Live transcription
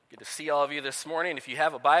Good to see all of you this morning. If you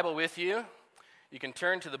have a Bible with you, you can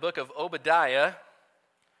turn to the book of Obadiah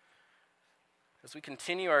as we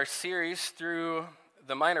continue our series through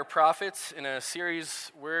the minor prophets in a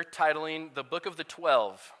series we're titling The Book of the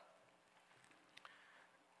 12.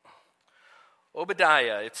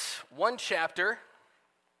 Obadiah, it's one chapter,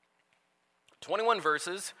 21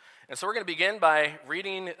 verses, and so we're going to begin by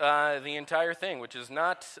reading the entire thing, which is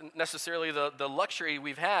not necessarily the luxury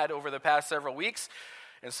we've had over the past several weeks.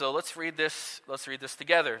 And so let's read this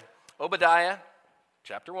together. Obadiah,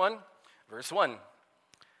 chapter 1, verse 1.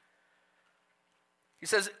 He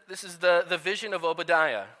says, this is the vision of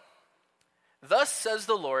Obadiah. Thus says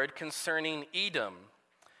the Lord concerning Edom.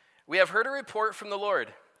 We have heard a report from the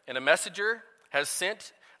Lord, and a messenger has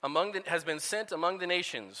been sent among the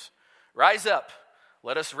nations. Rise up,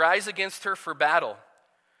 let us rise against her for battle.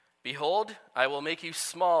 Behold, I will make you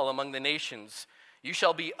small among the nations. You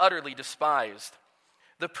shall be utterly despised.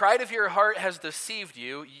 The pride of your heart has deceived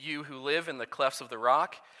you, you who live in the clefts of the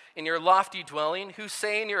rock, in your lofty dwelling, who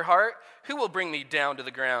say in your heart, who will bring me down to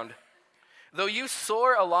the ground? Though you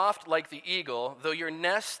soar aloft like the eagle, though your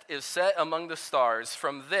nest is set among the stars,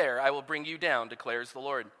 from there I will bring you down, declares the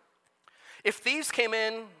Lord. If thieves came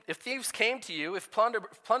to you, if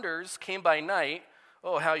plunderers came by night,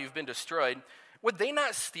 oh, how you've been destroyed, would they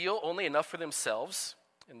not steal only enough for themselves?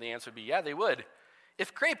 And the answer would be, yeah, they would.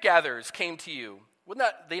 If grape gatherers came to you, would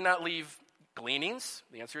they not leave gleanings?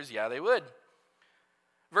 The answer is, yeah, they would.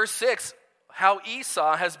 Verse 6, how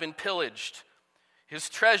Esau has been pillaged, his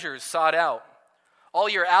treasures sought out. All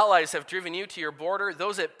your allies have driven you to your border.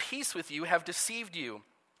 Those at peace with you have deceived you.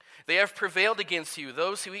 They have prevailed against you.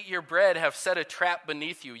 Those who eat your bread have set a trap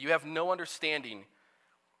beneath you. You have no understanding.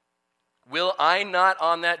 Will I not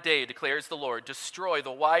on that day, declares the Lord, destroy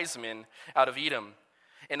the wise men out of Edom,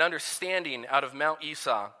 and understanding out of Mount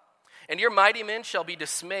Esau? And your mighty men shall be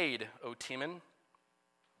dismayed, O Teman,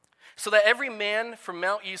 so that every man from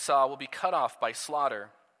Mount Esau will be cut off by slaughter.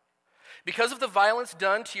 Because of the violence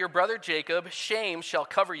done to your brother Jacob, shame shall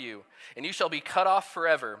cover you, and you shall be cut off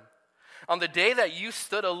forever. On the day that you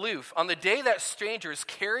stood aloof, on the day that strangers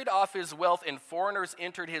carried off his wealth and foreigners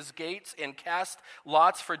entered his gates and cast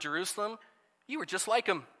lots for Jerusalem, you were just like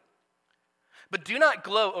him. But do not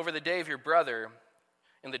gloat over the day of your brother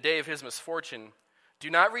and the day of his misfortune. Do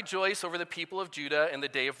not rejoice over the people of Judah in the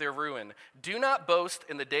day of their ruin. Do not boast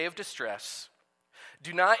in the day of distress.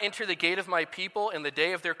 Do not enter the gate of my people in the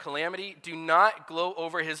day of their calamity. Do not gloat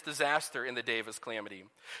over his disaster in the day of his calamity.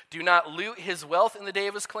 Do not loot his wealth in the day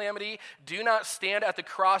of his calamity. Do not stand at the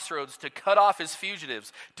crossroads to cut off his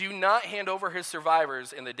fugitives. Do not hand over his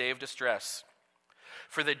survivors in the day of distress.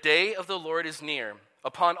 For the day of the Lord is near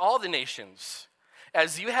upon all the nations.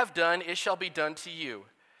 As you have done, it shall be done to you.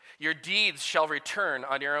 Your deeds shall return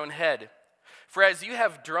on your own head. For as you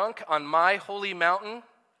have drunk on my holy mountain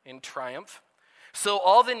in triumph, so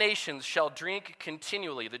all the nations shall drink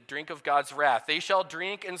continually the drink of God's wrath. They shall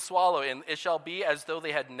drink and swallow, and it shall be as though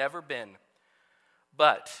they had never been.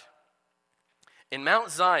 But in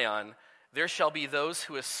Mount Zion there shall be those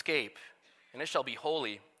who escape, and it shall be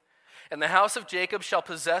holy. And the house of Jacob shall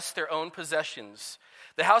possess their own possessions.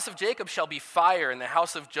 The house of Jacob shall be fire, and the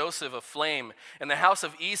house of Joseph a flame, and the house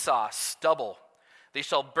of Esau stubble. They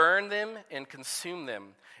shall burn them and consume them,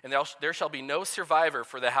 and there shall be no survivor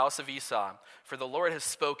for the house of Esau, for the Lord has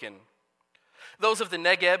spoken. Those of the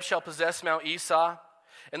Negeb shall possess Mount Esau,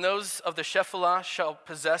 and those of the Shephelah shall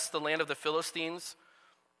possess the land of the Philistines.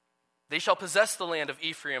 They shall possess the land of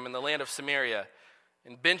Ephraim and the land of Samaria,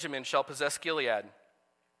 and Benjamin shall possess Gilead.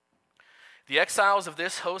 The exiles of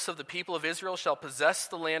this host of the people of Israel shall possess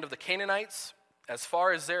the land of the Canaanites as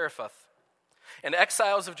far as Zarephath. And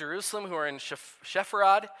exiles of Jerusalem who are in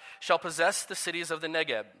Sepharad shall possess the cities of the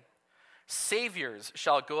Negeb. Saviors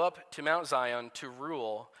shall go up to Mount Zion to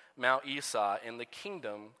rule Mount Esau, and the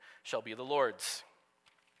kingdom shall be the Lord's.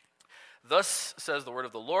 Thus says the word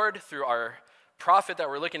of the Lord through our prophet that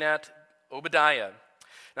we're looking at, Obadiah.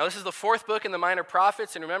 Now, this is the fourth book in the minor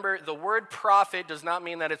prophets, and remember, the word prophet does not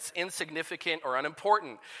mean that it's insignificant or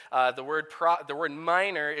unimportant. The word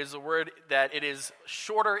minor is a word that it is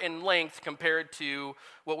shorter in length compared to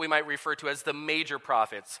what we might refer to as the major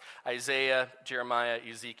prophets, Isaiah, Jeremiah,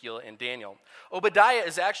 Ezekiel, and Daniel. Obadiah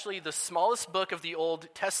is actually the smallest book of the Old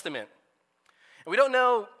Testament. And we don't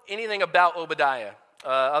know anything about Obadiah.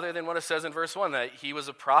 Other than what it says in verse 1, that he was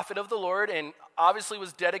a prophet of the Lord and obviously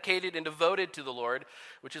was dedicated and devoted to the Lord,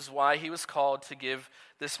 which is why he was called to give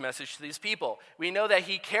this message to these people. We know that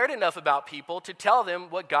he cared enough about people to tell them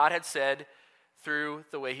what God had said through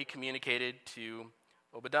the way he communicated to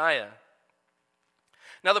Obadiah.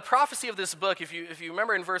 Now, the prophecy of this book, if you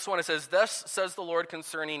remember in verse 1, it says, "Thus says the Lord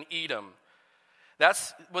concerning Edom."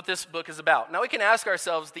 That's what this book is about. Now, we can ask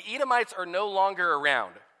ourselves, the Edomites are no longer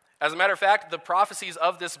around. As a matter of fact, the prophecies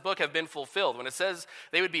of this book have been fulfilled. When it says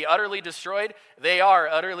they would be utterly destroyed, they are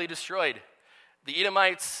utterly destroyed. The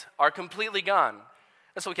Edomites are completely gone.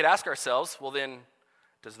 And so we could ask ourselves, well then,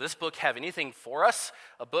 does this book have anything for us?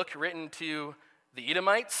 A book written to the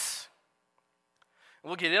Edomites?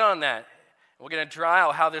 And we'll get in on that. We're going to draw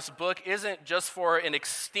out how this book isn't just for an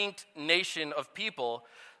extinct nation of people,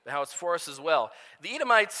 but how it's for us as well. The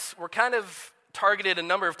Edomites were kind of targeted a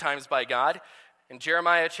number of times by God. In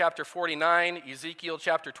Jeremiah chapter 49, Ezekiel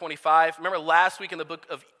chapter 25. Remember last week in the book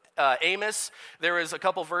of Amos, there was a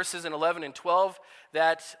couple verses in 11 and 12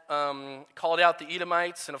 that called out the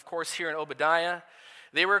Edomites, and of course here in Obadiah.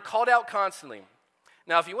 They were called out constantly.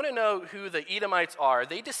 Now, if you want to know who the Edomites are,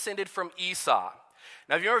 they descended from Esau.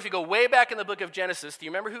 Now, if you go way back in the book of Genesis, do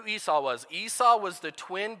you remember who Esau was? Esau was the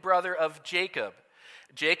twin brother of Jacob.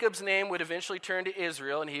 Jacob's name would eventually turn to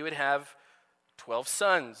Israel, and he would have 12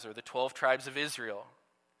 sons, or the 12 tribes of Israel.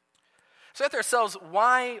 So ask ourselves,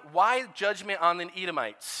 why judgment on the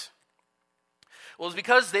Edomites? Well, it's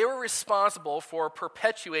because they were responsible for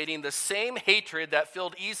perpetuating the same hatred that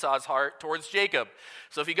filled Esau's heart towards Jacob.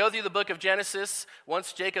 So if you go through the book of Genesis,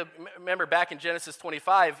 once Jacob, remember back in Genesis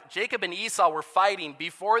 25, Jacob and Esau were fighting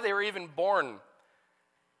before they were even born.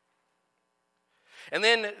 And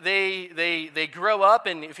then they grow up,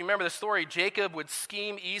 and if you remember the story, Jacob would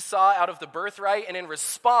scheme Esau out of the birthright, and in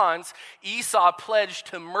response, Esau pledged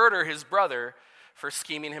to murder his brother for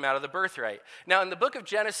scheming him out of the birthright. Now, in the book of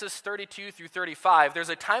Genesis 32 through 35, there's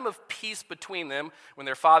a time of peace between them when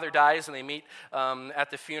their father dies and they meet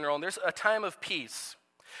at the funeral, and there's a time of peace.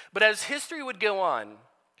 But as history would go on,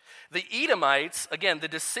 the Edomites, again, the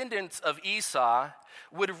descendants of Esau,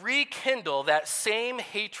 would rekindle that same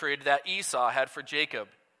hatred that Esau had for Jacob.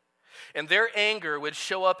 And their anger would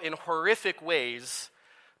show up in horrific ways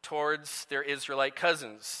towards their Israelite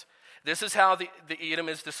cousins. This is how the Edom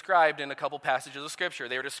is described in a couple passages of Scripture.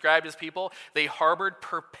 They were described as people, they harbored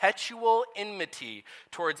perpetual enmity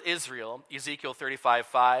towards Israel, Ezekiel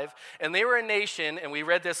 35:5. And they were a nation, and we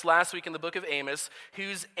read this last week in the book of Amos,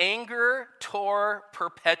 whose anger tore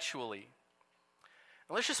perpetually.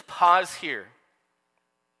 Now let's just pause here.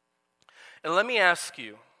 And let me ask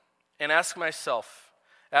you, and ask myself,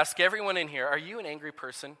 ask everyone in here, are you an angry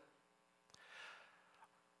person?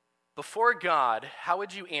 Before God, how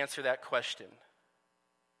would you answer that question?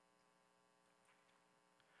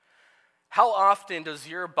 How often does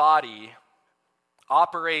your body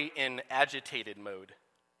operate in agitated mode?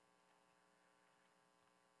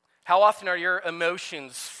 How often are your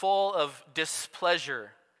emotions full of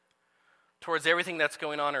displeasure towards everything that's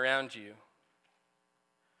going on around you?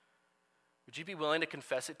 Would you be willing to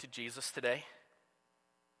confess it to Jesus today?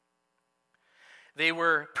 They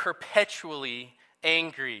were perpetually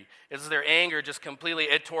angry. Is their anger just completely,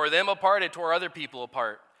 it tore them apart, it tore other people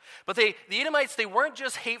apart. But the Edomites, they weren't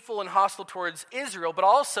just hateful and hostile towards Israel, but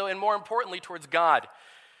also, and more importantly, towards God.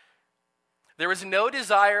 There was no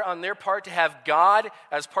desire on their part to have God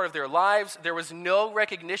as part of their lives. There was no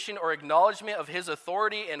recognition or acknowledgement of his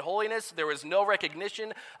authority and holiness. There was no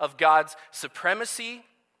recognition of God's supremacy.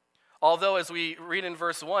 Although, as we read in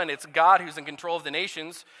verse 1, it's God who's in control of the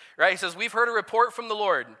nations, right? He says, we've heard a report from the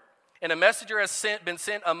Lord, and a messenger has been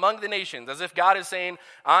sent among the nations, as if God is saying,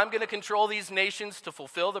 I'm going to control these nations to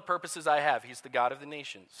fulfill the purposes I have. He's the God of the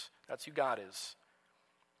nations. That's who God is.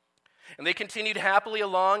 And they continued happily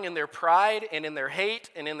along in their pride and in their hate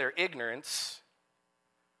and in their ignorance.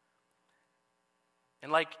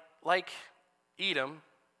 And like Edom,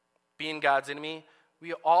 being God's enemy,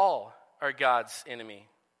 we all are God's enemy.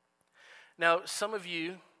 Now, some of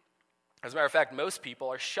you, as a matter of fact, most people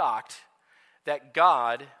are shocked that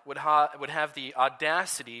God would have the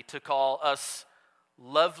audacity to call us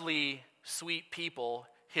lovely, sweet people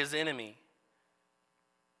his enemy.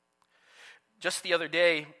 Just the other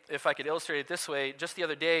day, if I could illustrate it this way, just the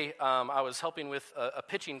other day, I was helping with a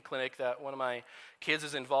pitching clinic that one of my kids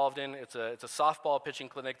is involved in. It's a softball pitching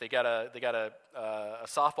clinic. They got a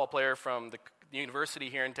softball player from the university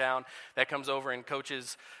here in town that comes over and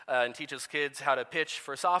coaches and teaches kids how to pitch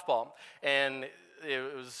for softball. And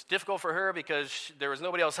it was difficult for her because there was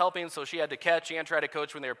nobody else helping, so she had to catch and try to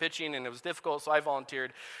coach when they were pitching, and it was difficult, so I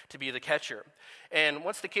volunteered to be the catcher. And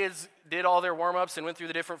once the kids did all their warm-ups and went through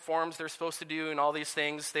the different forms they're supposed to do and all these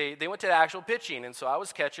things, they went to the actual pitching, and so I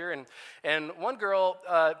was catcher, and one girl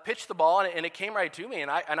pitched the ball, and it came right to me,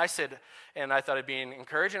 and I said, and I thought it'd be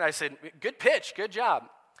encouraging, I said, good pitch, good job.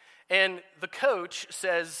 And the coach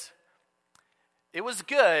says, it was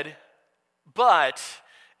good, but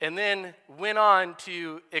and then went on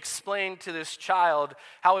to explain to this child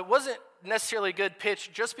how it wasn't necessarily a good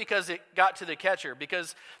pitch just because it got to the catcher.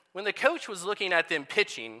 Because when the coach was looking at them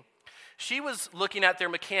pitching, she was looking at their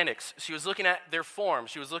mechanics. She was looking at their form.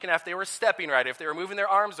 She was looking at if they were stepping right, if they were moving their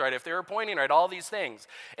arms right, if they were pointing right, all these things.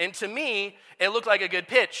 And to me, it looked like a good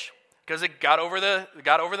pitch because it got over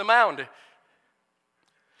the mound.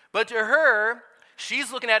 But to her,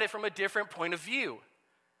 she's looking at it from a different point of view.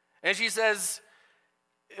 And she says,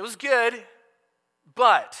 it was good,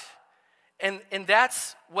 but, and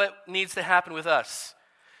that's what needs to happen with us.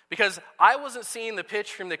 Because I wasn't seeing the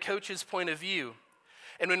pitch from the coach's point of view.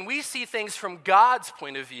 And when we see things from God's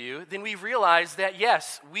point of view, then we realize that,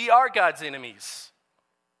 yes, we are God's enemies.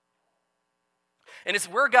 And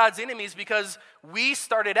we're God's enemies because we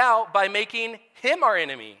started out by making him our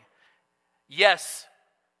enemy. Yes,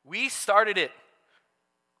 we started it.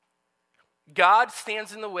 God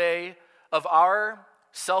stands in the way of our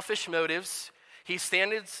selfish motives. He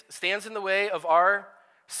stands in the way of our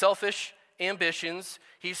selfish ambitions.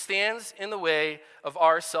 He stands in the way of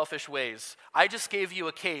our selfish ways. I just gave you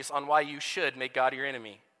a case on why you should make God your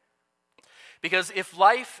enemy. Because if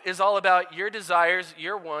life is all about your desires,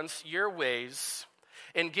 your wants, your ways,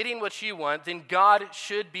 and getting what you want, then God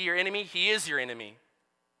should be your enemy. He is your enemy.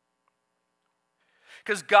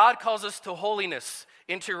 Because God calls us to holiness,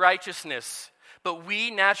 into righteousness, but we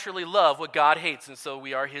naturally love what God hates, and so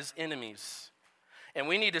we are his enemies. And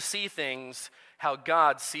we need to see things how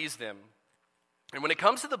God sees them. And when it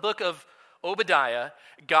comes to the book of Obadiah,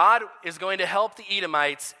 God is going to help the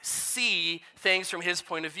Edomites see things from his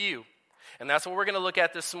point of view. And that's what we're going to look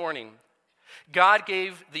at this morning. God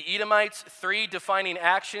gave the Edomites 3 defining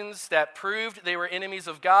actions that proved they were enemies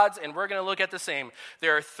of God's, and we're going to look at the same.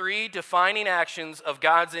 There are 3 defining actions of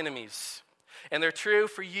God's enemies, and they're true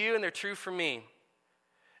for you and they're true for me.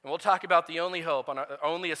 And we'll talk about the only hope,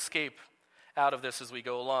 only escape out of this as we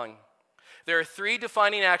go along. There are 3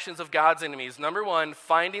 defining actions of God's enemies. Number 1,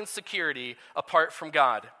 finding security apart from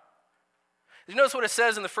God. Did you notice what it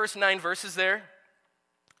says in the first 9 verses there?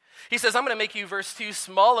 He says, I'm going to make you, verse 2,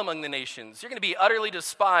 small among the nations. You're going to be utterly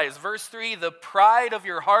despised. Verse 3, the pride of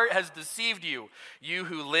your heart has deceived you, you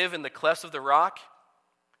who live in the clefts of the rock.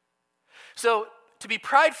 So to be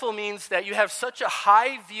prideful means that you have such a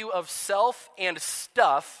high view of self and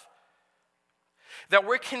stuff that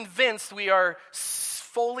we're convinced we are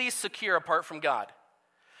fully secure apart from God.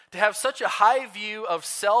 To have such a high view of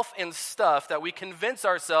self and stuff that we convince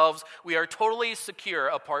ourselves we are totally secure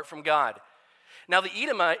apart from God. Now the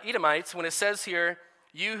Edomites, when it says here,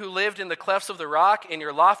 you who lived in the clefts of the rock, in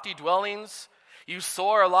your lofty dwellings, you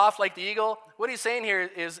soar aloft like the eagle. What he's saying here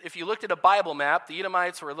is, if you looked at a Bible map, the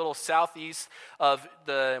Edomites were a little southeast of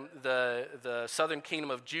the southern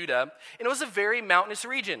kingdom of Judah, and it was a very mountainous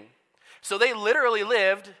region. So they literally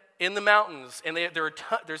lived in the mountains, and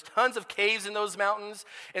there's tons of caves in those mountains.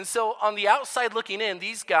 And so on the outside looking in,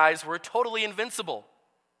 these guys were totally invincible.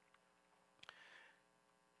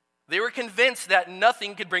 They were convinced that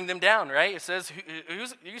nothing could bring them down, right? It says,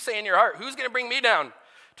 you say in your heart, who's going to bring me down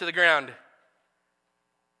to the ground?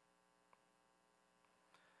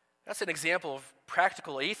 That's an example of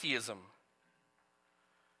practical atheism.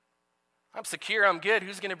 I'm secure, I'm good,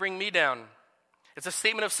 who's going to bring me down? It's a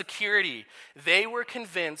statement of security. They were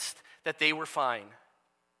convinced that they were fine.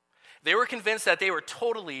 They were convinced that they were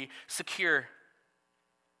totally secure.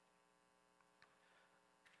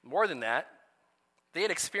 More than that, they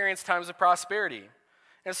had experienced times of prosperity.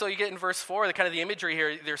 And so you get in verse 4, the imagery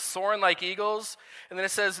here, they're soaring like eagles. And then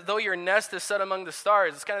it says, though your nest is set among the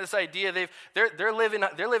stars. It's kind of this idea, they're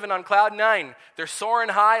living on cloud 9. They're soaring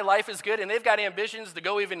high, life is good, and they've got ambitions to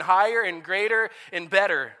go even higher and greater and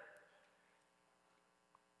better.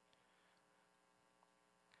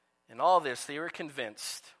 In all this, they were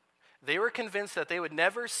convinced. They were convinced that they would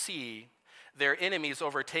never see their enemies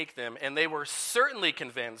overtake them, and they were certainly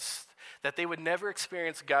convinced that they would never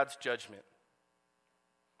experience God's judgment.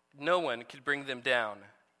 No one could bring them down.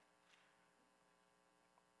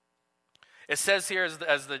 It says here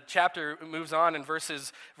as the chapter moves on in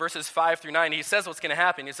verses 5 through 9, he says what's going to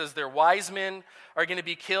happen. He says their wise men are going to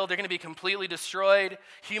be killed. They're going to be completely destroyed.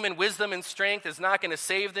 Human wisdom and strength is not going to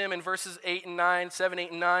save them in verses 7,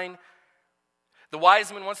 8, and 9. The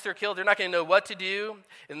wise men, once they're killed, they're not going to know what to do.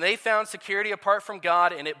 And they found security apart from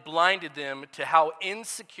God, and it blinded them to how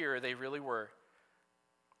insecure they really were.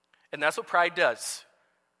 And that's what pride does.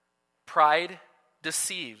 Pride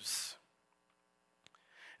deceives.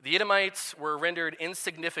 The Edomites were rendered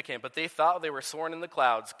insignificant, but they thought they were soaring in the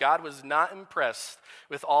clouds. God was not impressed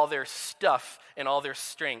with all their stuff and all their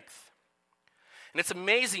strength. And it's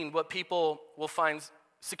amazing what people will find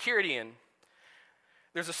security in.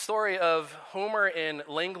 There's a story of Homer and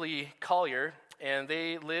Langley Collier, and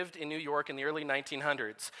they lived in New York in the early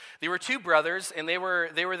 1900s. They were two brothers, and they were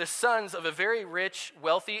the sons of a very rich,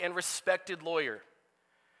 wealthy, and respected lawyer.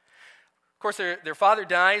 Of course, their father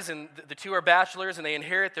dies, and the two are bachelors, and they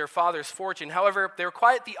inherit their father's fortune. However, they're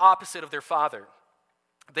quite the opposite of their father.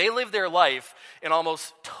 They lived their life in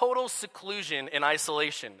almost total seclusion and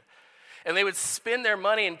isolation. And they would spend their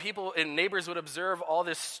money, and people and neighbors would observe all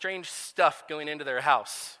this strange stuff going into their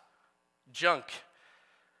house. Junk,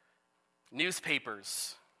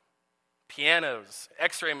 newspapers, pianos,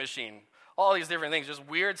 x-ray machine, all these different things, just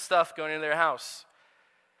weird stuff going into their house.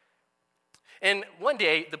 And one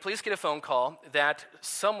day, the police get a phone call that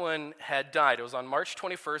someone had died. It was on March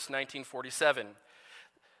 21st, 1947.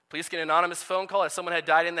 Police get an anonymous phone call that someone had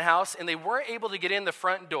died in the house, and they weren't able to get in the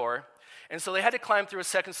front door, and so they had to climb through a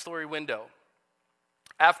second-story window.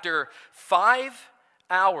 After 5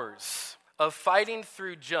 hours of fighting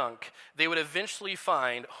through junk, they would eventually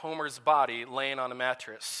find Homer's body laying on a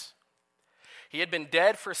mattress. He had been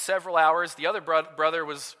dead for several hours. The other brother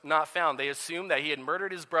was not found. They assumed that he had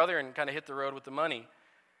murdered his brother and kind of hit the road with the money.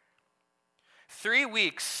 3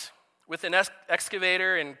 weeks with an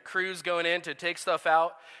excavator and crews going in to take stuff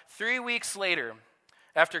out. 3 weeks later,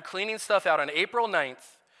 after cleaning stuff out on April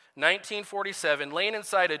 9th, 1947, laying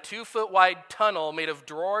inside a 2-foot-wide tunnel made of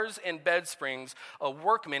drawers and bed springs, a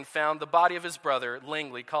workman found the body of his brother,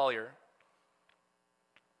 Langley Collier.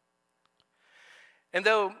 And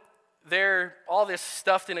though all this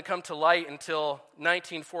stuff didn't come to light until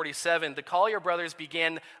 1947, the Collier brothers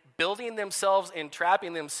began building themselves and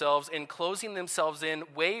trapping themselves and closing themselves in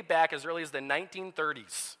way back as early as the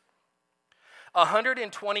 1930s.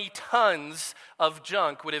 120 tons of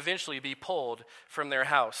junk would eventually be pulled from their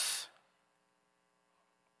house.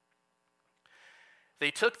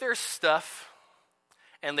 They took their stuff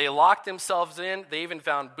and they locked themselves in. They even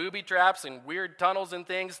found booby traps and weird tunnels and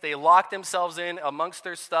things. They locked themselves in amongst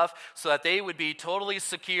their stuff so that they would be totally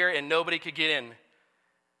secure and nobody could get in.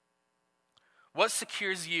 What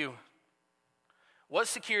secures you? What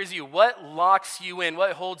secures you? What locks you in?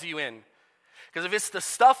 What holds you in? Because if it's the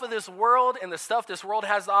stuff of this world and the stuff this world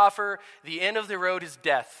has to offer, the end of the road is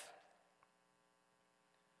death.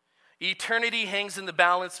 Eternity hangs in the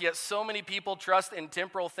balance, yet so many people trust in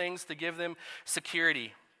temporal things to give them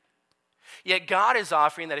security. Yet God is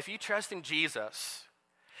offering that if you trust in Jesus,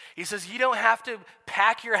 he says you don't have to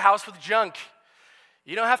pack your house with junk.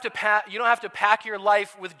 You don't have to pack your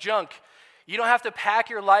life with junk. You don't have to pack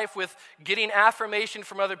your life with getting affirmation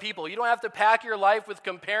from other people. You don't have to pack your life with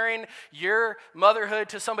comparing your motherhood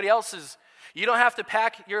to somebody else's. You don't have to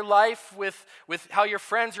pack your life with how your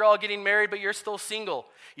friends are all getting married, but you're still single.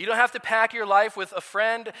 You don't have to pack your life with a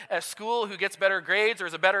friend at school who gets better grades or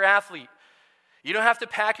is a better athlete. You don't have to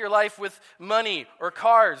pack your life with money or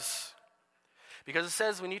cars. Because it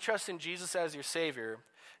says when you trust in Jesus as your Savior,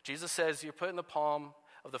 Jesus says you're put in the palm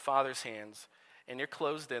of the Father's hands, and you're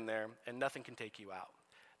closed in there, and nothing can take you out.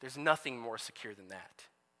 There's nothing more secure than that.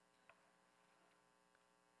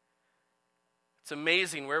 It's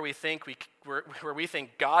amazing where we think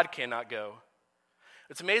God cannot go.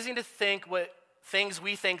 It's amazing to think what things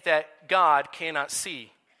we think that God cannot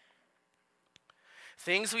see.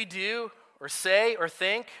 Things we do or say or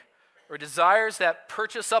think or desires that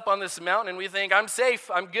perch us up on this mountain and we think, I'm safe,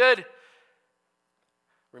 I'm good.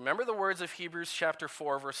 Remember the words of Hebrews chapter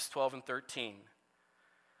 4, verses 12 and 13.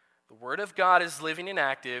 The word of God is living and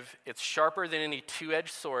active. It's sharper than any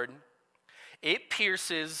two-edged sword. It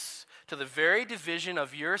pierces to the very division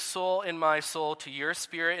of your soul and my soul, to your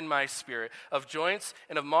spirit and my spirit, of joints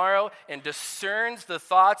and of marrow, and discerns the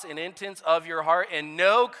thoughts and intents of your heart. And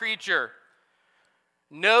no creature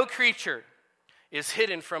is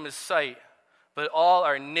hidden from his sight, but all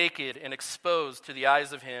are naked and exposed to the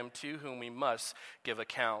eyes of him to whom we must give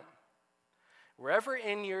account. Wherever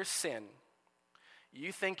in your sin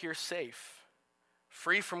you think you're safe,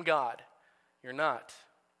 free from God, you're not.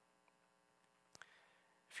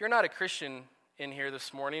 If you're not a Christian in here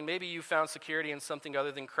this morning, maybe you found security in something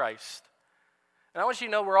other than Christ. And I want you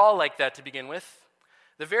to know we're all like that to begin with.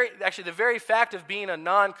 The very fact of being a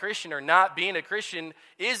non-Christian or not being a Christian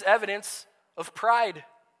is evidence of pride.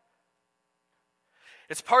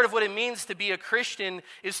 It's part of what it means to be a Christian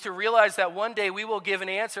is to realize that one day we will give an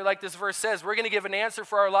answer like this verse says. We're going to give an answer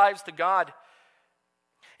for our lives to God.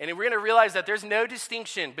 And we're going to realize that there's no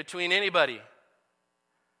distinction between anybody.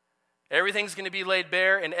 Everything's going to be laid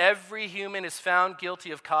bare, and every human is found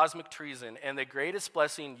guilty of cosmic treason. And the greatest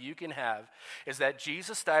blessing you can have is that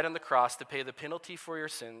Jesus died on the cross to pay the penalty for your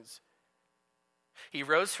sins. He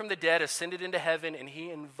rose from the dead, ascended into heaven, and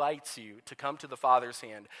he invites you to come to the Father's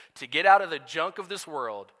hand, to get out of the junk of this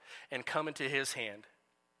world and come into his hand.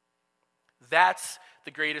 That's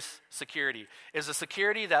the greatest security, is a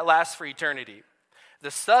security that lasts for eternity.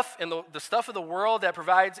 The stuff of the world that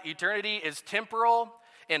provides eternity is temporal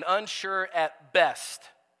and unsure at best.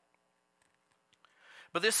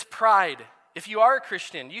 But this pride, if you are a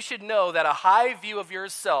Christian, you should know that a high view of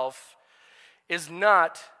yourself is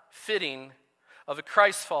not fitting of a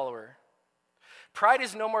Christ follower. Pride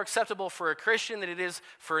is no more acceptable for a Christian than it is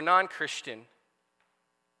for a non-Christian.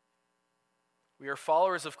 We are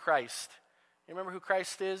followers of Christ. You remember who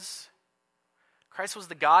Christ is? Christ was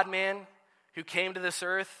the God-man who came to this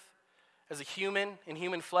earth as a human in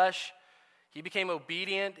human flesh. He became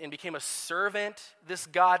obedient and became a servant, this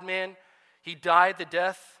God-man. He died the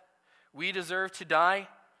death we deserve to die.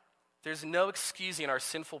 There's no excusing our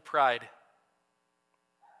sinful pride.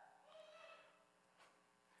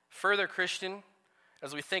 Further, Christian,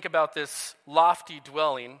 as we think about this lofty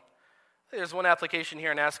dwelling, there's one application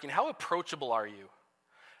here in asking, how approachable are you?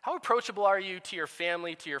 How approachable are you to your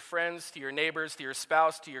family, to your friends, to your neighbors, to your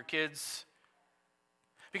spouse, to your kids?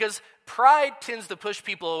 Because pride tends to push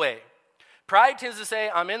people away. Pride tends to say,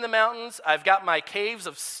 I'm in the mountains, I've got my caves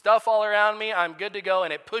of stuff all around me, I'm good to go,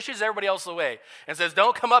 and it pushes everybody else away and says,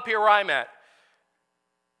 don't come up here where I'm at.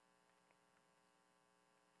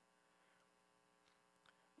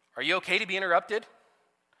 Are you okay to be interrupted?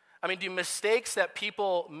 I mean, do mistakes that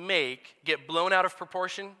people make get blown out of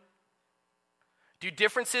proportion? Do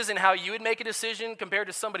differences in how you would make a decision compared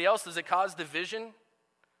to somebody else, does it cause division?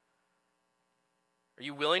 Are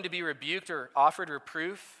you willing to be rebuked or offered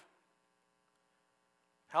reproof?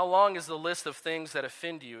 How long is the list of things that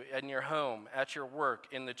offend you in your home, at your work,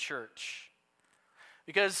 in the church?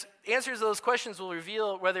 Because answers to those questions will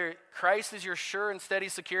reveal whether Christ is your sure and steady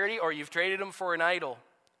security or you've traded him for an idol.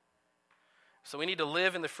 So we need to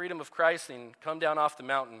live in the freedom of Christ and come down off the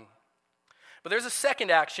mountain. But there's a second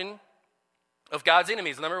action of God's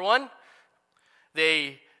enemies. Number one,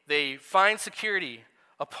 they find security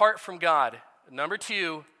apart from God. Number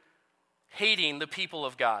two, hating the people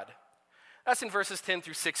of God. That's in verses 10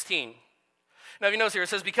 through 16. Now, if you notice here, it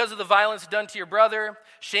says, because of the violence done to your brother,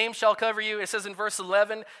 shame shall cover you. It says in verse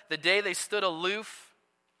 11, the day they stood aloof.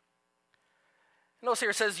 Notice here,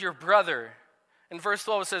 it says, your brother. In verse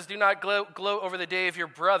 12, it says, do not gloat over the day of your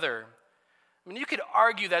brother. I mean, you could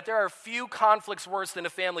argue that there are few conflicts worse than a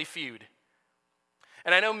family feud.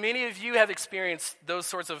 And I know many of you have experienced those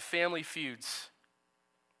sorts of family feuds.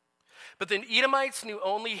 But the Edomites knew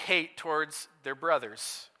only hate towards their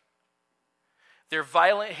brothers. Their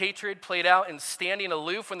violent hatred played out in standing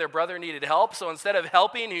aloof when their brother needed help. So instead of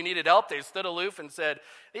helping who needed help, they stood aloof and said,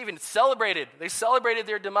 they even celebrated. They celebrated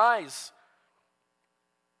their demise.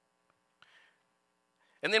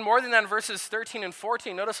 And then more than that, in verses 13 and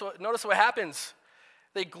 14, notice what happens.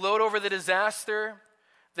 They gloat over the disaster.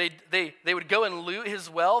 They would go and loot his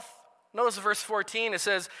wealth. Notice verse 14, it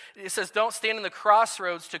says, don't stand in the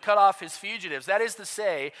crossroads to cut off his fugitives. That is to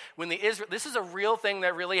say, this is a real thing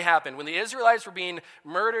that really happened. When the Israelites were being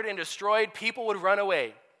murdered and destroyed, people would run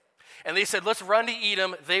away. And they said, let's run to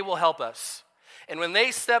Edom, they will help us. And when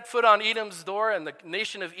they stepped foot on Edom's door and the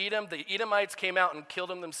nation of Edom, the Edomites came out and killed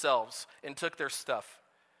them themselves and took their stuff.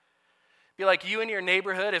 Be like you in your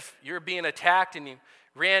neighborhood, if you're being attacked and you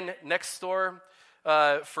ran next door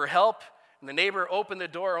for help, and the neighbor opened the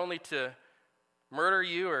door only to murder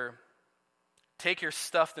you or take your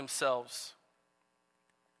stuff themselves.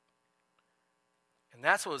 And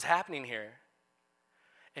that's what was happening here.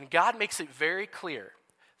 And God makes it very clear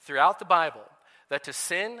throughout the Bible that to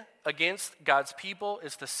sin against God's people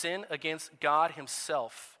is to sin against God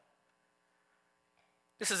himself.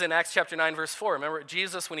 This is in Acts chapter 9, verse 4. Remember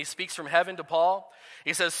Jesus, when he speaks from heaven to Paul,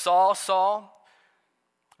 he says, Saul, Saul,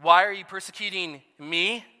 why are you persecuting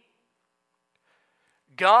me?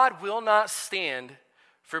 God will not stand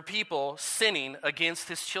for people sinning against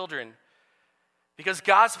his children because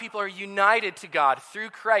God's people are united to God through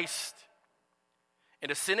Christ. And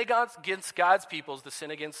to sin against God's people is to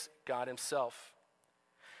sin against God himself.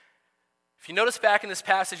 If you notice back in this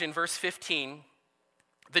passage in verse 15,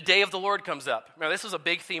 the day of the Lord comes up. Remember, this was a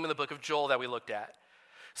big theme in the book of Joel that we looked at.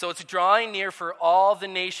 So it's drawing near for all the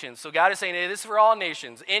nations. So God is saying, hey, this is for all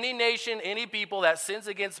nations. Any nation, any people that sins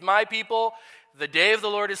against my people, the day of the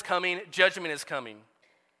Lord is coming, judgment is coming.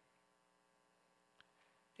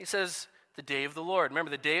 He says, the day of the Lord. Remember,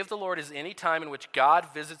 the day of the Lord is any time in which God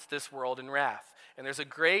visits this world in wrath. And there's a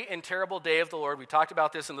great and terrible day of the Lord. We talked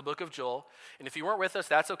about this in the book of Joel. And if you weren't with us,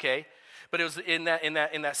 that's okay. But it was in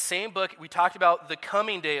that same book, we talked about the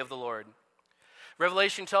coming day of the Lord.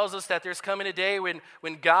 Revelation tells us that there's coming a day when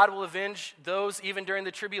God will avenge those even during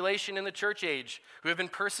the tribulation in the church age who have been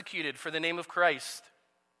persecuted for the name of Christ.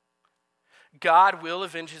 God will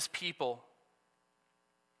avenge his people.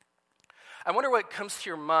 I wonder what comes to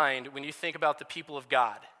your mind when you think about the people of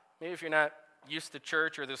God. Maybe if you're not used to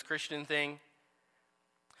church or this Christian thing.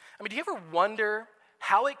 I mean, do you ever wonder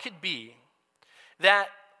how it could be that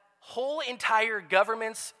whole entire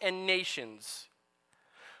governments and nations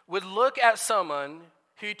would look at someone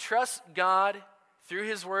who trusts God through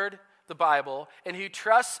his word, the Bible, and who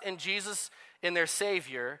trusts in Jesus in their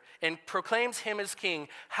Savior and proclaims him as king?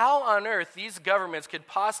 How on earth these governments could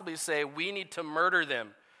possibly say, we need to murder them?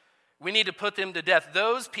 We need to put them to death.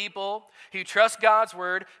 Those people who trust God's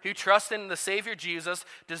word, who trust in the Savior Jesus,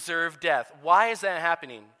 deserve death. Why is that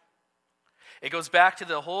happening? It goes back to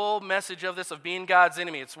the whole message of this, of being God's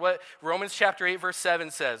enemy. It's what Romans chapter 8, verse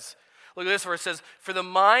 7 says. Look at this verse. It says, for the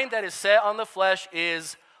mind that is set on the flesh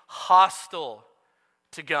is hostile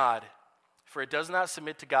to God, for it does not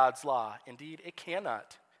submit to God's law. Indeed, it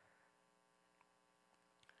cannot.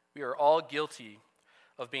 We are all guilty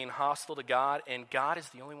of being hostile to God, and God is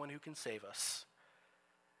the only one who can save us.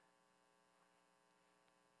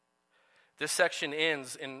 This section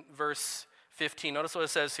ends in verse 15. Notice what it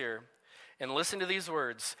says here. And listen to these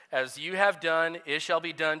words. As you have done, it shall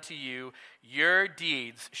be done to you. Your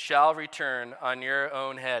deeds shall return on your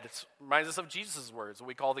own head. It reminds us of Jesus' words, what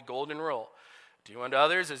we call the golden rule. Do unto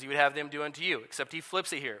others as you would have them do unto you. Except he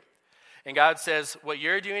flips it here. And God says, what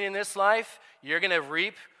you're doing in this life, you're going to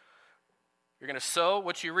reap. You're going to sow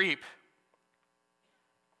what you reap.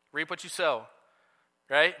 Reap what you sow.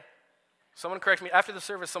 Right? Someone correct me. After the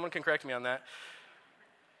service, someone can correct me on that.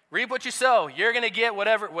 Reap what you sow. You're going to get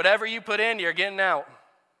whatever you put in, you're getting out.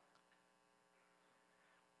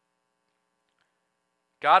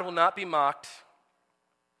 God will not be mocked.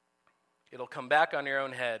 It'll come back on your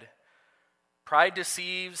own head. Pride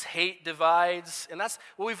deceives, hate divides, and that's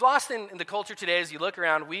what we've lost in the culture today. As you look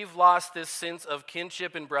around, we've lost this sense of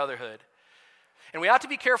kinship and brotherhood. And we ought to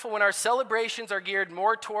be careful when our celebrations are geared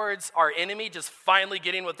more towards our enemy just finally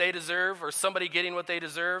getting what they deserve or somebody getting what they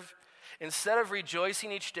deserve, instead of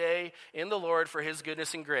rejoicing each day in the Lord for his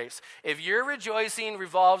goodness and grace. If your rejoicing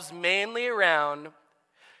revolves mainly around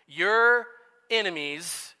your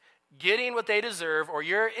enemies getting what they deserve, or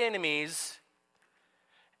your enemies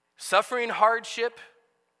suffering hardship,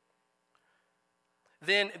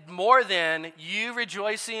 then more than you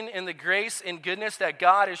rejoicing in the grace and goodness that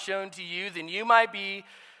God has shown to you, then you might be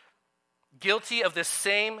guilty of the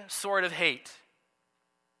same sort of hate.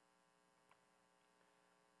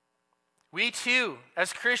 We too,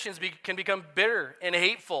 as Christians, can become bitter and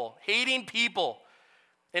hateful, hating people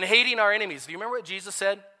and hating our enemies. Do you remember what Jesus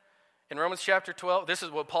said in Romans chapter 12? This is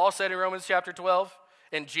what Paul said in Romans chapter 12,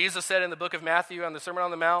 and Jesus said in the book of Matthew on the Sermon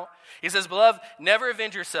on the Mount. He says, beloved, never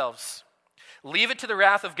avenge yourselves. Leave it to the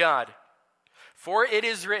wrath of God. For it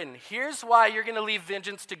is written, here's why you're going to leave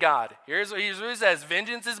vengeance to God. Here's what he says,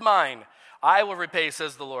 vengeance is mine. I will repay,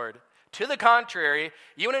 says the Lord. To the contrary,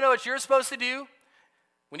 you want to know what you're supposed to do?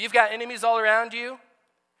 When you've got enemies all around you,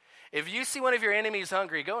 if you see one of your enemies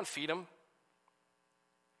hungry, go and feed them.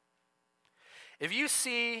 If you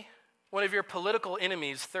see one of your political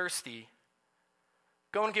enemies thirsty,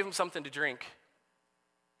 go and give them something to drink.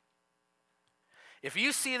 If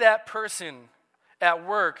you see that person at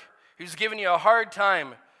work who's giving you a hard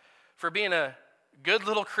time for being a good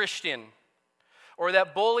little Christian, or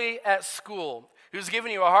that bully at school who's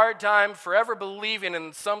giving you a hard time forever believing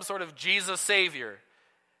in some sort of Jesus Savior,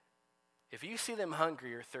 if you see them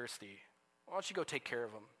hungry or thirsty, why don't you go take care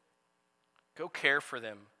of them? Go care for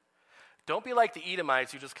them. Don't be like the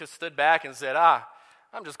Edomites who just stood back and said,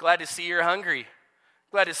 I'm just glad to see you're hungry.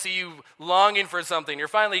 Glad to see you longing for something. You're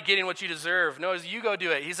finally getting what you deserve. No, you go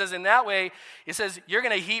do it. He says in that way, he says, you're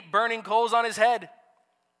going to heap burning coals on his head.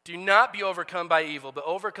 Do not be overcome by evil, but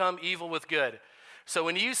overcome evil with good. So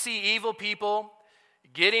when you see evil people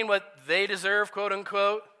getting what they deserve, quote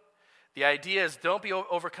unquote, the idea is don't be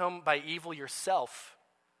overcome by evil yourself,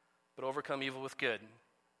 but overcome evil with good.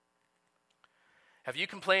 Have you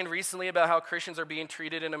complained recently about how Christians are being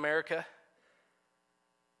treated in America?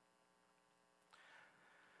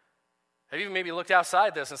 Have you maybe looked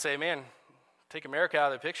outside this and say, man, take America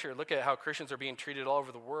out of the picture, look at how Christians are being treated all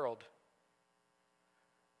over the world?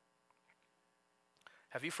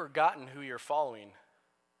 Have you forgotten who you're following?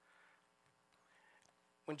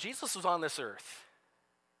 When Jesus was on this earth,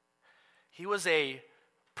 he was a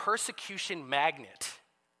persecution magnet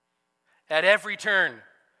at every turn.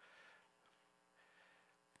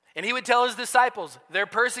 And he would tell his disciples, they're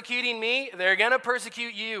persecuting me, they're going to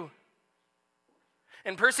persecute you.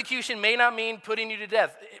 And persecution may not mean putting you to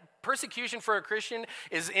death. Persecution for a Christian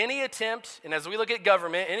is any attempt, and as we look at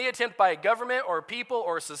government, any attempt by government or people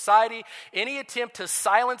or society, any attempt to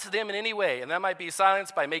silence them in any way. And that might be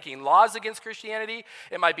silenced by making laws against Christianity.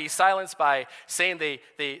 It might be silenced by saying that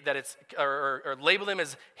it's or label them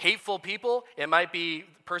as hateful people. It might be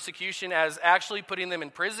persecution as actually putting them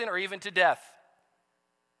in prison or even to death.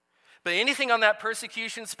 But anything on that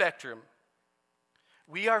persecution spectrum,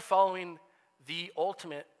 we are following the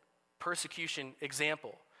ultimate persecution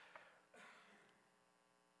example.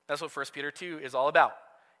 That's what 1 Peter 2 is all about.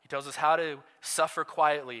 He tells us how to suffer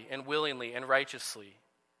quietly and willingly and righteously.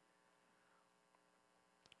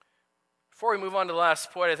 Before we move on to the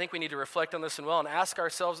last point, I think we need to reflect on this and and ask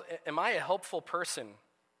ourselves, am I a helpful person?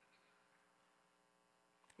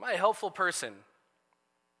 Am I a helpful person?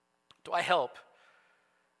 Do I help?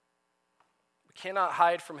 We cannot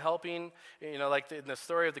hide from helping. Like in the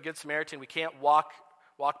story of the Good Samaritan, we can't walk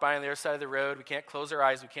by on the other side of the road. We can't close our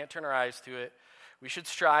eyes. We can't turn our eyes to it. We should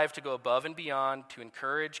strive to go above and beyond to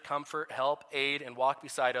encourage, comfort, help, aid, and walk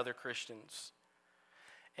beside other Christians.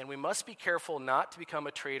 And we must be careful not to become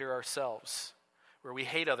a traitor ourselves, where we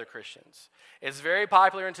hate other Christians. It's very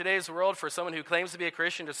popular in today's world for someone who claims to be a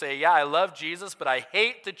Christian to say, yeah, I love Jesus, but I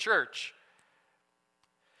hate the church.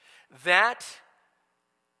 That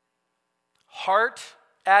heart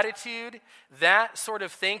attitude, that sort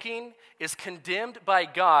of thinking is condemned by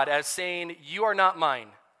God as saying, you are not mine.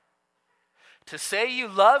 To say you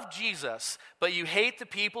love Jesus, but you hate the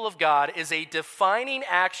people of God is a defining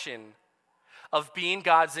action of being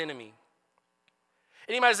God's enemy.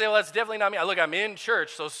 And you might say, well, that's definitely not me. Look, I'm in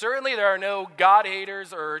church, so certainly there are no God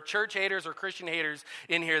haters or church haters or Christian haters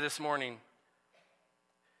in here this morning.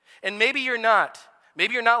 And maybe you're not.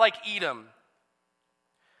 Maybe you're not like Edom.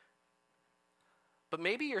 But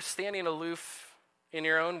maybe you're standing aloof in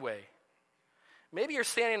your own way. Maybe you're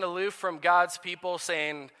standing aloof from God's people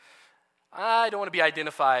saying, I don't want to be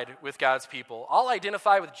identified with God's people. I'll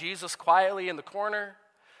identify with Jesus quietly in the corner,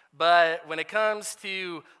 but when it comes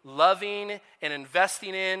to loving and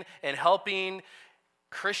investing in and helping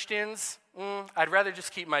Christians, I'd rather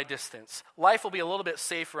just keep my distance. Life will be a little bit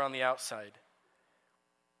safer on the outside.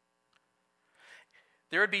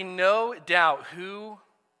 There would be no doubt who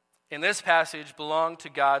in this passage belonged to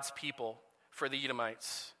God's people for the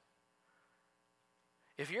Edomites.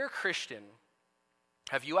 If you're a Christian,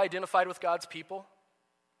 have you identified with God's people?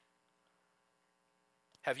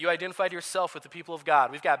 Have you identified yourself with the people of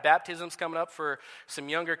God? We've got baptisms coming up for some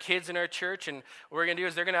younger kids in our church, and what we're going to do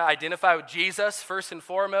is they're going to identify with Jesus first and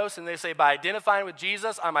foremost, and they say, by identifying with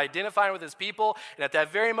Jesus, I'm identifying with his people, and at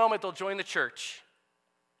that very moment, they'll join the church.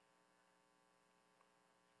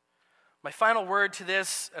 My final word to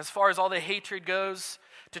this, as far as all the hatred goes,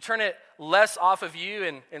 to turn it less off of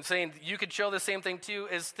you and saying you could show the same thing too,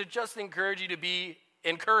 is to just encourage you to be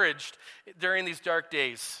encouraged during these dark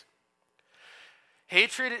days.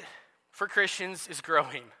 Hatred for Christians is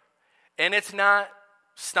growing, and it's not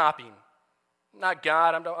stopping. Not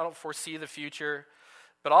God, I don't foresee the future,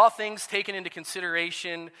 but all things taken into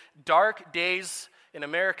consideration, dark days in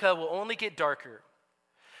America will only get darker.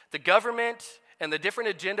 The government and the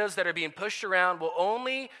different agendas that are being pushed around will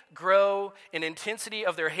only grow in intensity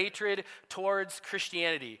of their hatred towards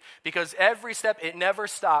Christianity, because every step, it never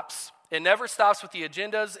stops. It never stops with the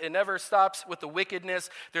agendas. It never stops with the wickedness.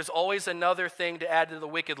 There's always another thing to add to the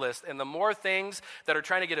wicked list. And the more things that are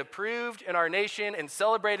trying to get approved in our nation and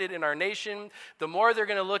celebrated in our nation, the more they're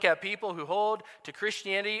going to look at people who hold to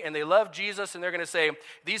Christianity and they love Jesus, and they're going to say,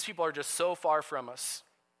 these people are just so far from us.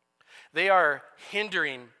 They are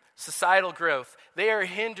hindering societal growth. They are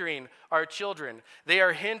hindering our children. They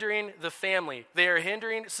are hindering the family. They are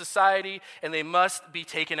hindering society, and they must be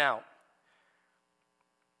taken out.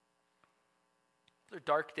 They're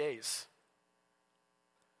dark days.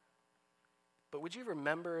 But would you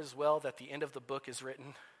remember as well that the end of the book is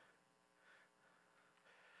written?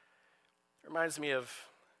 It reminds me of,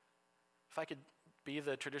 if I could be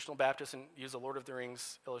the traditional Baptist and use a Lord of the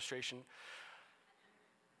Rings illustration,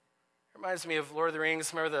 it reminds me of Lord of the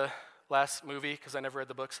Rings. Remember the last movie, because I never read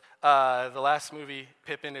the books. The last movie,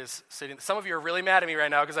 Pippin is sitting. Some of you are really mad at me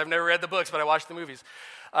right now because I've never read the books, but I watched the movies.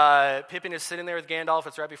 Pippin is sitting there with Gandalf.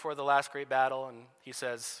 It's right before the last great battle, and he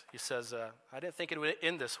says, I didn't think it would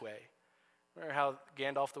end this way. Remember how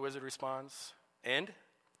Gandalf the wizard responds? End?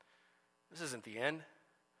 This isn't the end.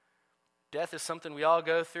 Death is something we all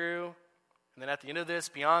go through, and then at the end of this,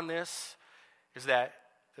 beyond this, is that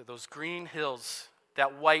those green hills,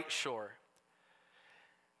 that white shore.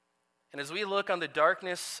 And as we look on the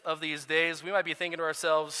darkness of these days, we might be thinking to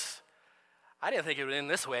ourselves, I didn't think it would end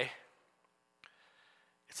this way.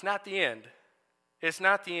 It's not the end. It's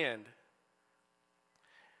not the end.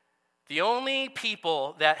 The only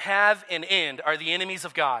people that have an end are the enemies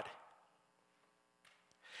of God.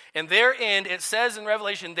 And their end, it says in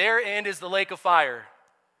Revelation, their end is the lake of fire.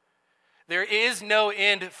 There is no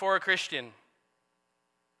end for a Christian.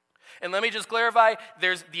 And let me just clarify,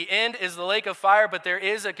 the end is the lake of fire, but there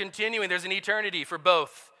is a continuing, there's an eternity for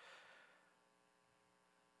both.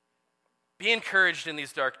 Be encouraged in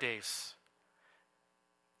these dark days.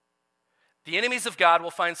 The enemies of God will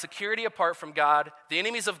find security apart from God. The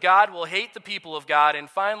enemies of God will hate the people of God. And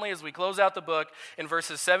finally, as we close out the book in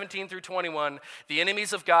verses 17 through 21, the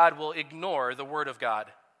enemies of God will ignore the word of God.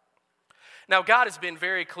 Now, God has been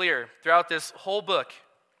very clear throughout this whole book.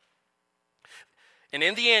 And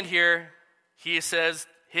in the end here, he says,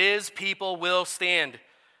 his people will stand.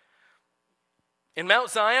 In Mount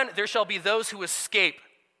Zion, there shall be those who escape.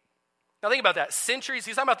 Now think about that. Centuries,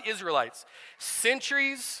 he's talking about the Israelites.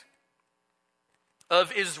 Centuries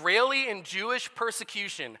of Israeli and Jewish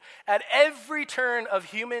persecution at every turn of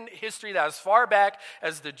human history, that as far back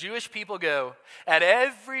as the Jewish people go, at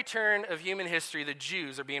every turn of human history, the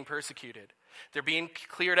Jews are being persecuted. They're being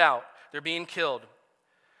cleared out. They're being killed.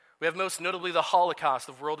 We have most notably the Holocaust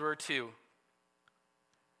of World War II.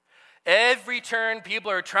 Every turn, people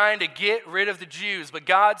are trying to get rid of the Jews, but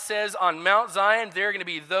God says on Mount Zion, there are going to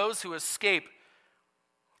be those who escape,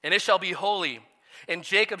 and it shall be holy, and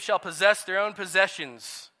Jacob shall possess their own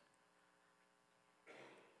possessions.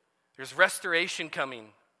 There's restoration coming,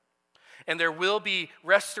 and there will be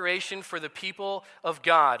restoration for the people of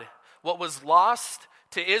God. What was lost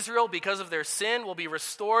to Israel because of their sin will be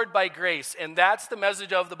restored by grace, and that's the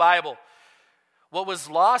message of the Bible. What was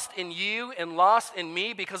lost in you and lost in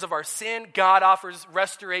me because of our sin, God offers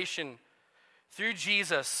restoration through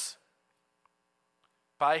Jesus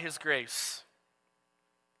by his grace.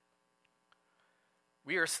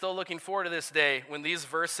 We are still looking forward to this day when these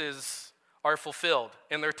verses are fulfilled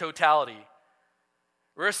in their totality.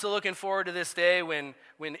 We're still looking forward to this day when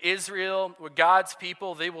Israel, with God's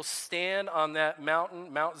people, they will stand on that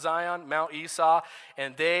mountain, Mount Zion, Mount Esau,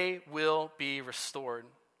 and they will be restored.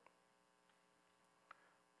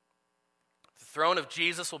 The throne of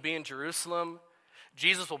Jesus will be in Jerusalem.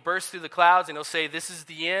 Jesus will burst through the clouds and he'll say, this is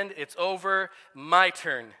the end, it's over, my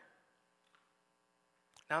turn.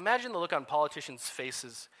 Now imagine the look on politicians'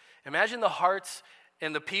 faces. Imagine the hearts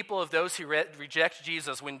and the people of those who reject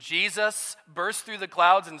Jesus when Jesus bursts through the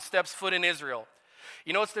clouds and steps foot in Israel.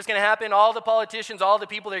 You know what's going to happen? All the politicians, all the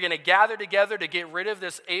people, they're going to gather together to get rid of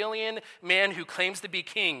this alien man who claims to be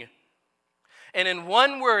king. And in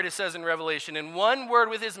one word, it says in Revelation, in one word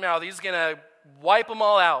with his mouth, he's going to wipe them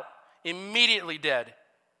all out, immediately dead.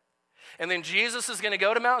 And then Jesus is going to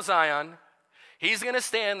go to Mount Zion. He's going to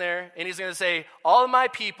stand there and he's going to say, all of my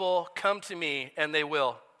people come to me, and they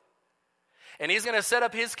will. And he's going to set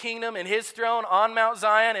up his kingdom and his throne on Mount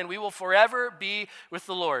Zion, and we will forever be with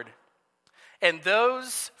the Lord. And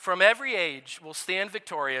those from every age will stand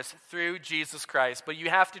victorious through Jesus Christ. But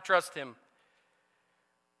you have to trust him.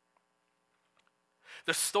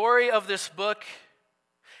 The story of this book,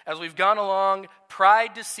 as we've gone along,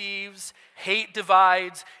 pride deceives, hate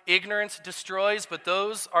divides, ignorance destroys, but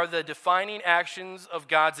those are the defining actions of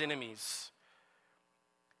God's enemies.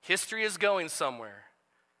 History is going somewhere.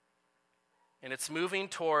 And it's moving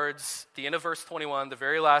towards the end of verse 21, the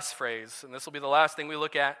very last phrase. And this will be the last thing we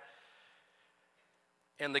look at.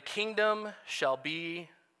 And the kingdom shall be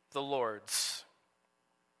the Lord's.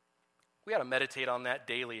 We got to meditate on that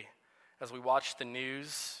daily as we watch the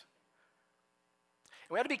news.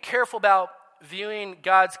 And we have to be careful about viewing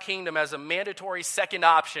God's kingdom as a mandatory second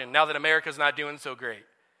option now that America's not doing so great.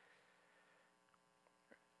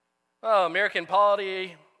 Oh, American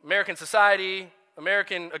polity, American society,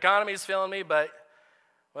 American economy is failing me, but,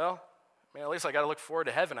 well, at least I got to look forward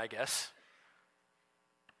to heaven, I guess.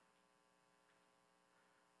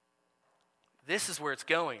 This is where it's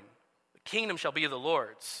going. The kingdom shall be the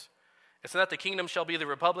Lord's. It's not the kingdom shall be the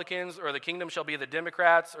Republicans, or the kingdom shall be the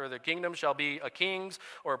Democrats, or the kingdom shall be a king's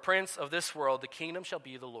or a prince of this world. The kingdom shall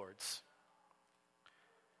be the Lord's.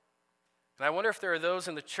 And I wonder if there are those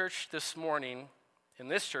in the church this morning, in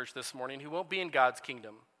this church this morning, who won't be in God's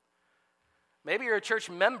kingdom. Maybe you're a church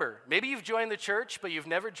member. Maybe you've joined the church, but you've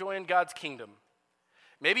never joined God's kingdom.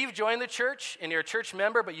 Maybe you've joined the church and you're a church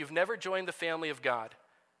member, but you've never joined the family of God.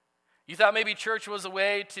 You thought maybe church was a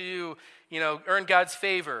way to, earn God's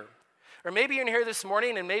favor. Or maybe you're in here this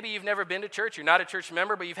morning and maybe you've never been to church. You're not a church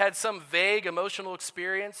member, but you've had some vague emotional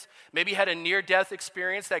experience. Maybe you had a near-death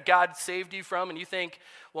experience that God saved you from, and you think,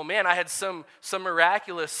 well, man, I had some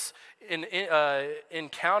miraculous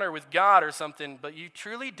encounter with God or something, but you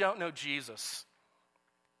truly don't know Jesus.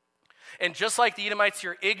 And just like the Edomites,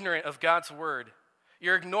 you're ignorant of God's word.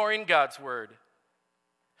 You're ignoring God's word.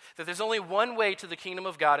 That there's only one way to the kingdom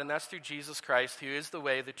of God, and that's through Jesus Christ, who is the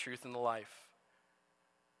way, the truth, and the life.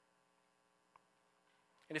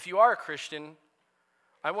 And if you are a Christian,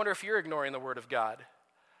 I wonder if you're ignoring the word of God.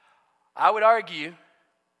 I would argue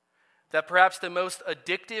that perhaps the most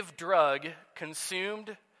addictive drug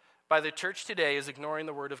consumed by the church today is ignoring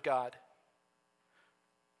the word of God.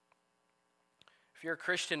 If you're a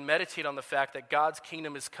Christian, meditate on the fact that God's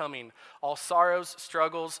kingdom is coming. All sorrows,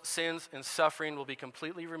 struggles, sins, and suffering will be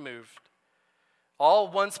completely removed. All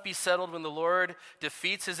once be settled when the Lord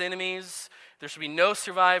defeats his enemies. There should be no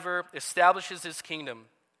survivor, establishes his kingdom.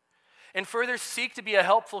 And further, seek to be a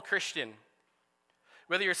helpful Christian.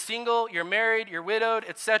 Whether you're single, you're married, you're widowed,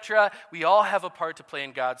 etc., we all have a part to play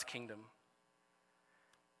in God's kingdom.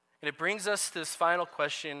 And it brings us to this final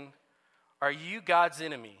question: are you God's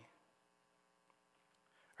enemy?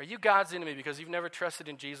 Are you God's enemy because you've never trusted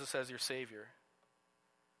in Jesus as your Savior?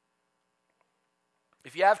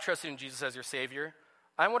 If you have trusted in Jesus as your Savior,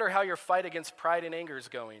 I wonder how your fight against pride and anger is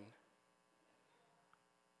going.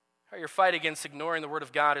 How your fight against ignoring the Word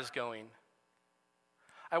of God is going.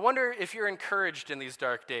 I wonder if you're encouraged in these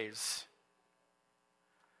dark days.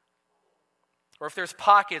 Or if there's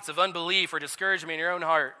pockets of unbelief or discouragement in your own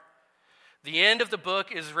heart. The end of the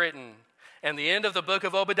book is written, and the end of the book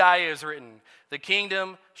of Obadiah is written. The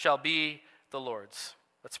kingdom shall be the Lord's.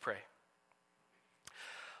 Let's pray.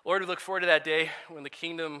 Lord, we look forward to that day when the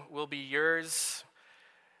kingdom will be yours,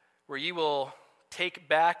 where you will take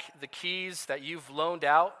back the keys that you've loaned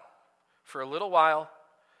out for a little while.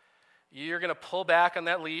 You're going to pull back on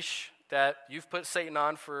that leash that you've put Satan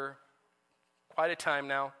on for quite a time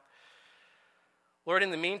now. Lord, in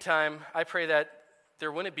the meantime, I pray that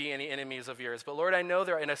there wouldn't be any enemies of yours. But Lord, I know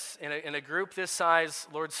there in a group this size,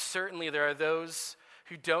 Lord, certainly there are those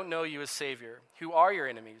who don't know you as Savior, who are your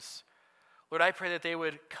enemies. Lord, I pray that they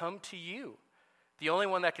would come to you, the only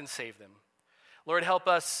one that can save them. Lord, help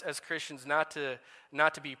us as Christians not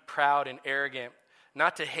to be proud and arrogant,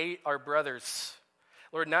 not to hate our brothers.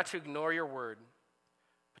 Lord, not to ignore your word,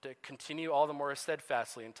 but to continue all the more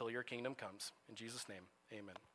steadfastly until your kingdom comes. In Jesus' name, amen.